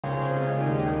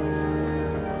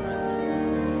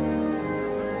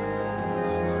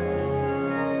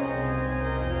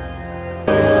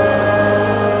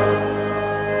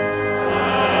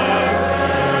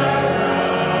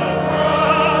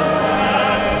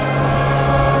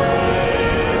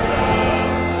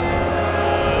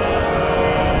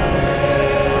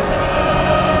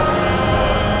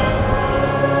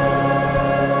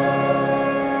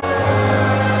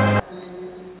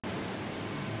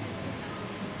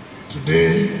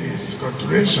Today is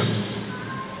continuation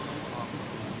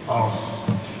of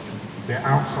the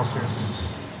Armed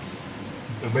Forces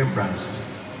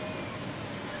remembrance.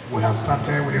 We have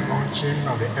started with the launching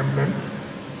of the emblem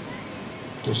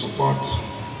to support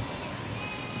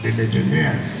the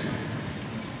Nigerians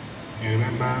in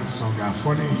remembrance of their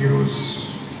fallen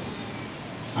heroes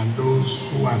and those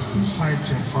who are still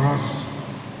fighting for us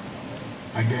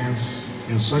against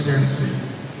insurgency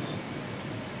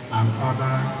and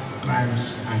other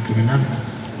crimes and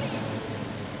criminalities.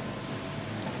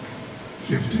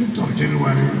 15th of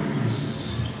January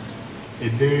is a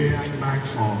day marked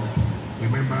for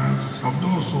remembrance of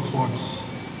those who fought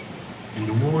in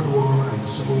the World War and the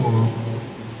Civil War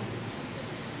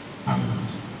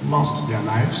and lost their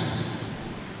lives,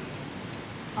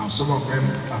 and some of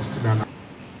them are still alive.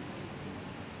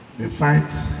 They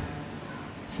fight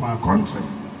for our country.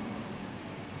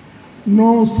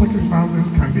 No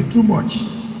sacrifices can be too much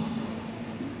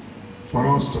for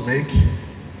us to make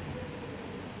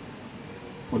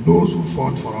for those who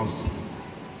fought for us.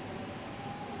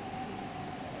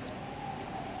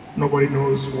 Nobody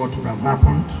knows what would have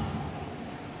happened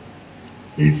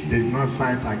if they did not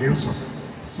fight against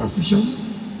secession,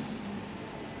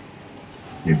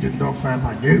 if they did not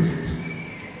fight against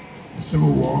the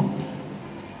Civil War.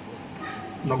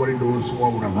 Nobody knows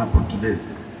what would have happened today.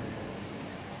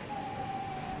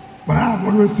 But I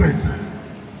have always said,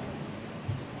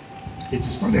 it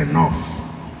is not enough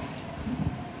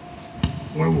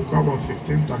when we come on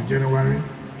 15th of January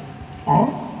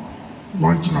or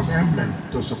launching of emblem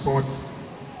to support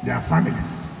their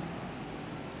families.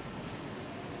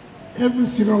 Every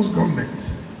serious government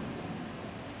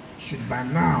should by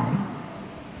now,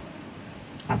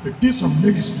 as a piece of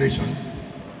legislation,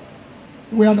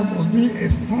 where there must be a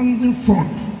standing fund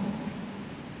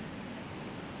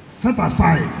set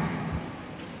aside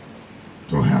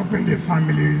to helping the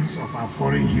families of our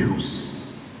foreign heroes,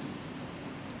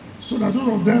 so that those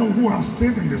of them who have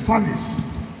stayed in the service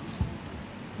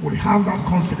would have that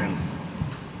confidence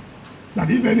that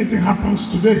if anything happens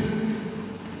today,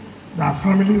 their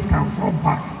families can fall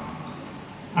back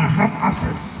and have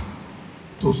access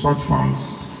to such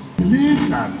funds. I believe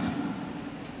that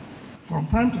from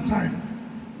time to time,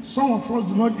 some of us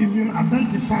do not even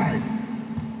identify,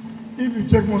 if you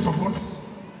take most of us,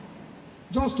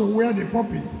 just to wear the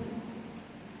poppy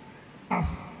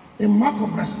as a mark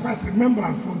of respect,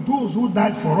 remembrance for those who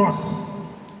died for us.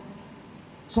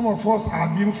 Some of us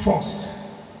are being forced.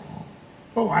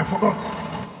 Oh, I forgot.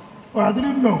 Oh, I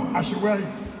didn't know I should wear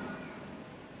it.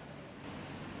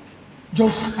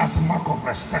 Just as a mark of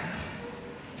respect.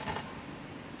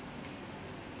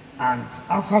 And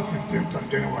after 15th of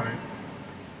January,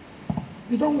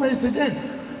 you don't wear it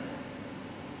again.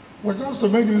 But just to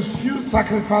make these few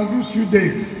sacrifices, these few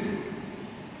days,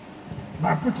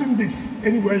 by putting this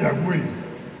anywhere you're going,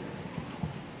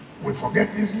 we forget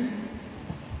easily.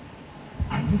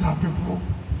 And these are people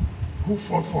who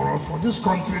fought for us, for this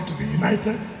country to be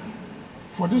united,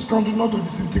 for this country not to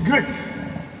disintegrate.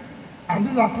 And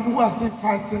these are people who are still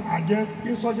fighting against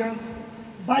insurgents,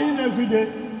 dying every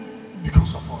day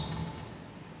because of us.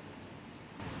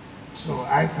 So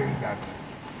I think that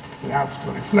we have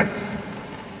to reflect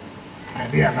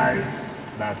and realize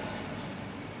that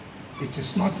it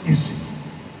is not easy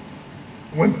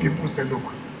when people say, look,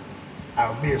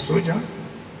 I'll be a soldier,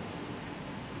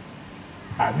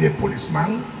 I'll be a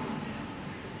policeman,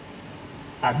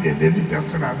 I'll be a Navy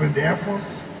person, I'll be in the Air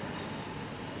Force.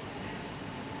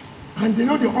 And they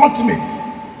know the ultimate.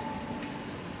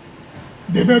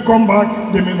 They may come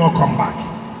back, they may not come back.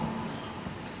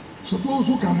 So those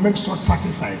who can make such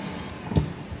sacrifice,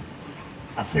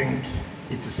 I think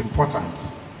it is important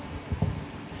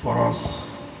for us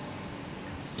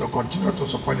to continue to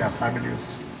support their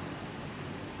families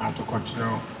and to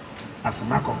continue as a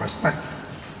mark of respect.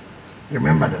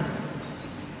 Remember them.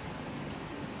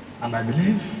 And I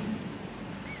believe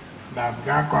that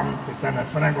there comes a time that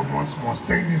federal governments must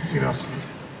take this seriously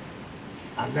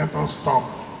and let us stop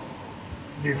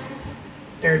this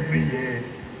every year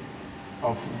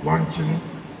of launching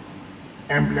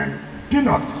emblem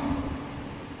peanuts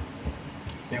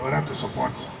in order to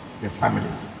support the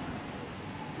families.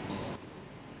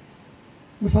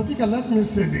 Mr. Speaker, let me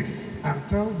say this and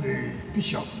tell the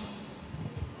Bishop,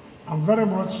 I'm very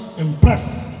much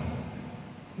impressed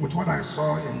with what I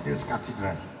saw in this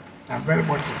cathedral. I'm very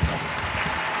much impressed.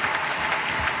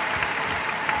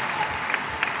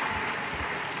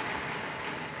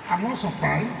 I'm not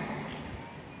surprised.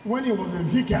 When he was a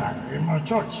vicar in my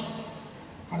church,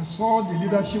 I saw the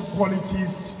leadership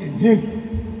qualities in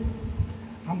him.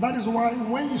 And that is why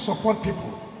when you support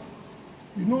people,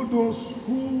 You know, those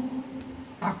who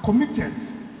are committed,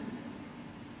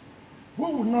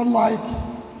 who would not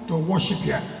like to worship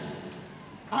here.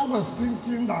 I was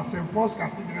thinking that St. Paul's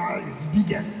Cathedral is the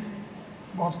biggest,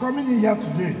 but coming in here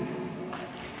today,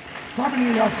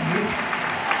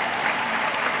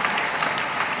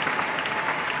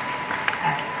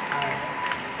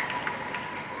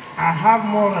 I have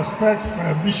more respect for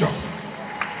a bishop.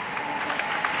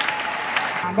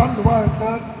 And that's why I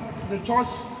said the church,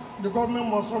 the government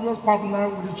must always partner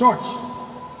with the church.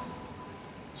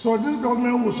 So this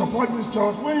government will support this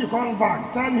church. When you come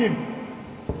back, tell him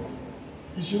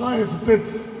he should not hesitate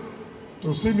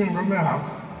to see me in government house.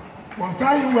 But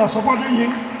tell him we are supporting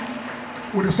him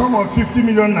with a sum of 50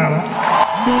 million naira.